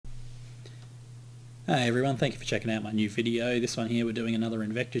Hey everyone, thank you for checking out my new video. This one here we're doing another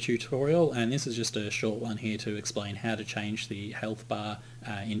Invector tutorial, and this is just a short one here to explain how to change the health bar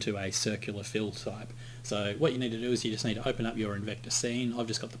into a circular fill type. So what you need to do is you just need to open up your Invector scene. I've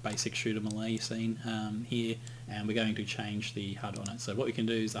just got the basic shooter melee scene here, and we're going to change the HUD on it. So what we can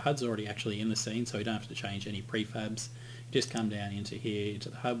do is the HUD's already actually in the scene, so we don't have to change any prefabs. Just come down into here, into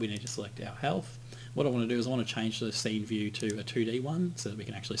the HUD, we need to select our health. What I want to do is I want to change the scene view to a 2D one so that we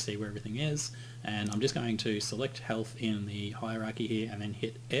can actually see where everything is, and I'm just going to select health in the hierarchy here and then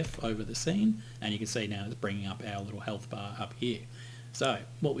hit F over the scene, and you can see now it's bringing up our little health bar up here. So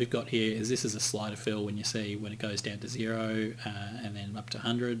what we've got here is this is a slider fill. When you see when it goes down to 0 and then up to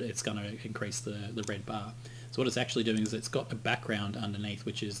 100, it's going to increase the red bar. So what it's actually doing is it's got a background underneath,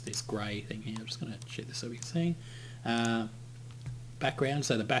 which is this grey thing here. I'm just going to shift this so we can see. Background,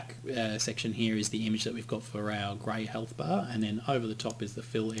 so the back section here is the image that we've got for our grey health bar, and then over the top is the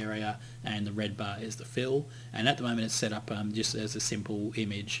fill area, and the red bar is the fill. And at the moment it's set up just as a simple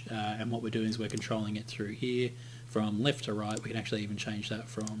image, and what we're doing is we're controlling it through here from left to right. We can actually even change that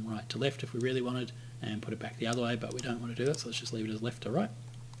from right to left if we really wanted, and put it back the other way, but we don't want to do that, so let's just leave it as left to right.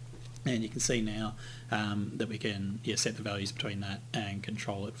 And you can see now that we can set the values between that and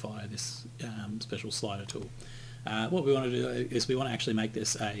control it via this special slider tool. What we want to do is we want to actually make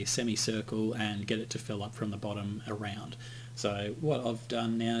this a semicircle and get it to fill up from the bottom around. So what I've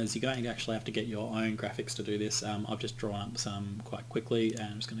done now is you're going to actually have to get your own graphics to do this. I've just drawn up some quite quickly, and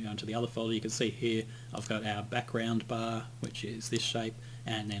I'm just going to go into the other folder. You can see here I've got our background bar, which is this shape,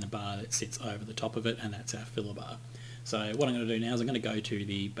 and then a bar that sits over the top of it, and that's our filler bar. So what I'm going to do now is I'm going to go to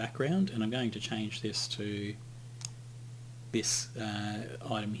the background, and I'm going to change this to this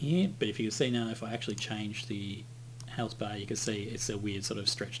item here. But if you can see now, if I actually change the health bar, you can see it's a weird sort of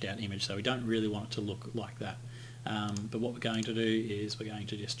stretched out image, so we don't really want it to look like that. But what we're going to do is we're going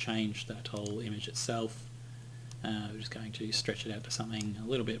to just change that whole image itself. We're just going to stretch it out to something a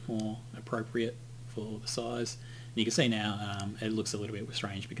little bit more appropriate for the size. And you can see now it looks a little bit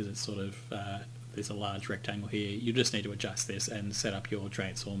strange because it's sort of there's a large rectangle here. You just need to adjust this and set up your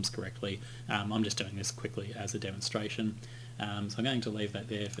transforms correctly. I'm just doing this quickly as a demonstration. So I'm going to leave that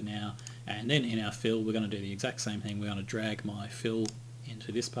there for now, and then in our fill we're going to do the exact same thing. We're going to drag my fill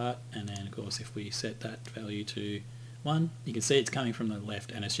into this part, and then of course if we set that value to 1, you can see it's coming from the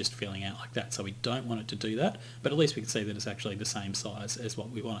left and it's just filling out like that, so we don't want it to do that, but at least we can see that it's actually the same size as what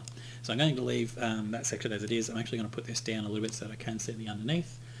we want. So I'm going to leave that section as it is. I'm actually going to put this down a little bit so that I can see the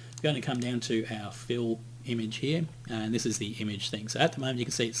underneath. We're going to come down to our fill image here, and this is the image thing. So at the moment you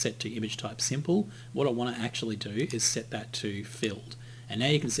can see it's set to image type simple. What I want to actually do is set that to filled, and now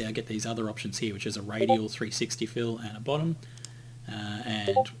you can see I get these other options here, which is a radial 360 fill and a bottom,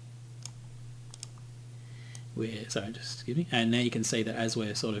 and now you can see that as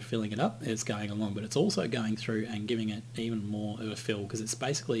we're sort of filling it up, it's going along, but it's also going through and giving it even more of a fill, because it's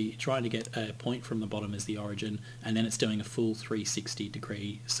basically trying to get a point from the bottom as the origin, and then it's doing a full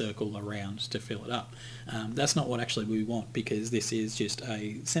 360-degree circle around to fill it up. That's not what actually we want, because this is just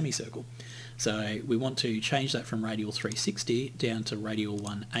a semicircle. So we want to change that from radial 360 down to radial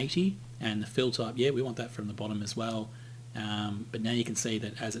 180, and the fill type, yeah, we want that from the bottom as well. But now you can see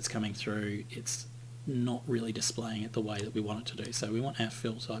that as it's coming through, it's not really displaying it the way that we want it to do. So we want our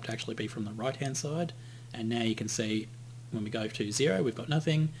fill type to actually be from the right hand side, and now you can see when we go to 0 we've got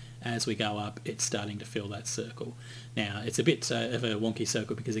nothing. As we go up it's starting to fill that circle. Now it's a bit of a wonky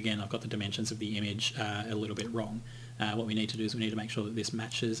circle because again I've got the dimensions of the image a little bit wrong. What we need to do is we need to make sure that this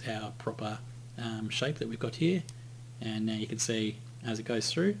matches our proper shape that we've got here, and now you can see as it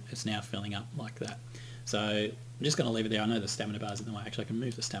goes through it's now filling up like that. So I'm just going to leave it there. I know the stamina bar is in the way. Actually I can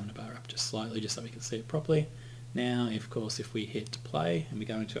move the stamina bar up just slightly just so we can see it properly. Now of course if we hit play and we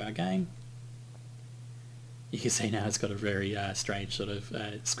go into our game, you can see now it's got a very strange sort of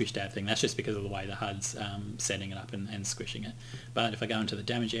squished out thing. That's just because of the way the HUD's setting it up and squishing it. But if I go into the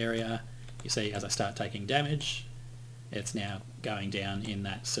damage area, you see as I start taking damage it's now going down in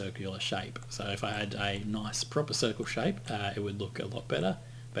that circular shape. So if I had a nice proper circle shape it would look a lot better.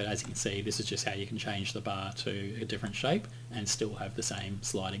 But as you can see, this is just how you can change the bar to a different shape and still have the same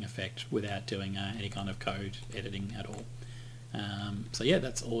sliding effect without doing any kind of code editing at all. So yeah,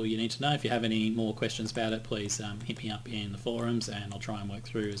 that's all you need to know. If you have any more questions about it, please hit me up in the forums and I'll try and work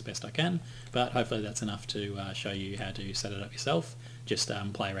through as best I can. But hopefully that's enough to show you how to set it up yourself. Just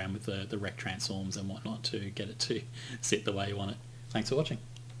play around with the rect transforms and whatnot to get it to sit the way you want it. Thanks for watching.